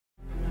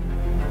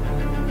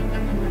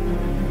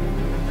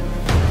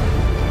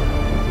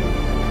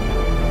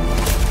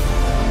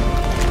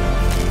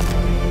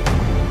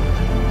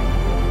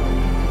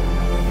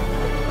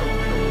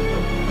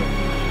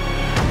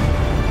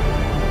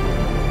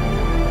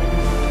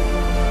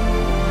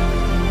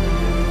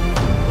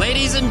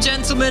Ladies and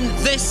gentlemen,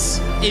 this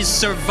is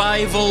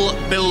Survival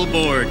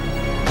Billboard.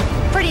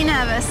 Pretty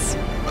nervous.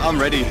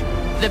 I'm ready.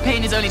 The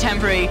pain is only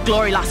temporary,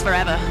 glory lasts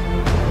forever.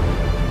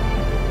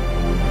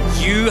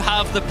 You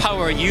have the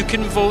power. You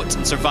can vote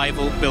on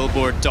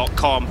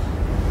survivalbillboard.com.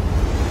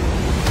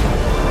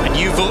 And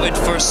you voted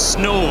for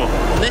snow.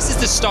 This is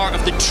the start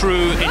of the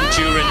true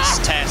endurance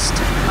test.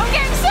 I'm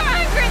getting so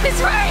angry at this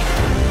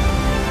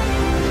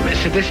rain.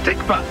 It's a bit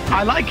sadistic, but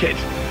I like it.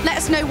 Let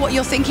us know what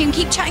you're thinking.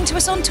 Keep chatting to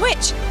us on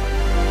Twitch.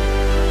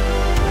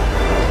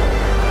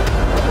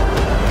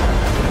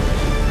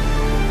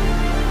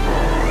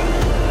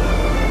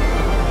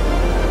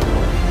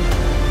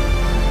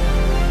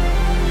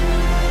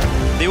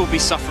 They will be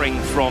suffering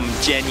from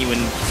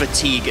genuine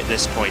fatigue at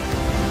this point.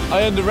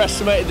 I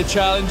underestimated the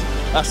challenge.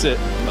 That's it.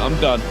 I'm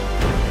done.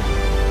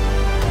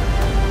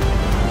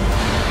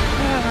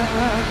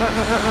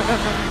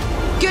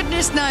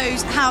 Goodness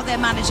knows how they're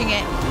managing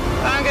it.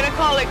 I'm gonna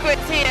call it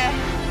quits here.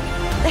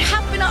 They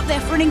have been up there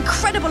for an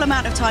incredible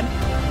amount of time.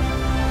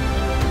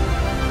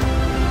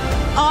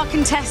 Our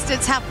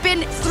contestants have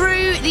been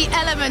through the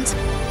elements.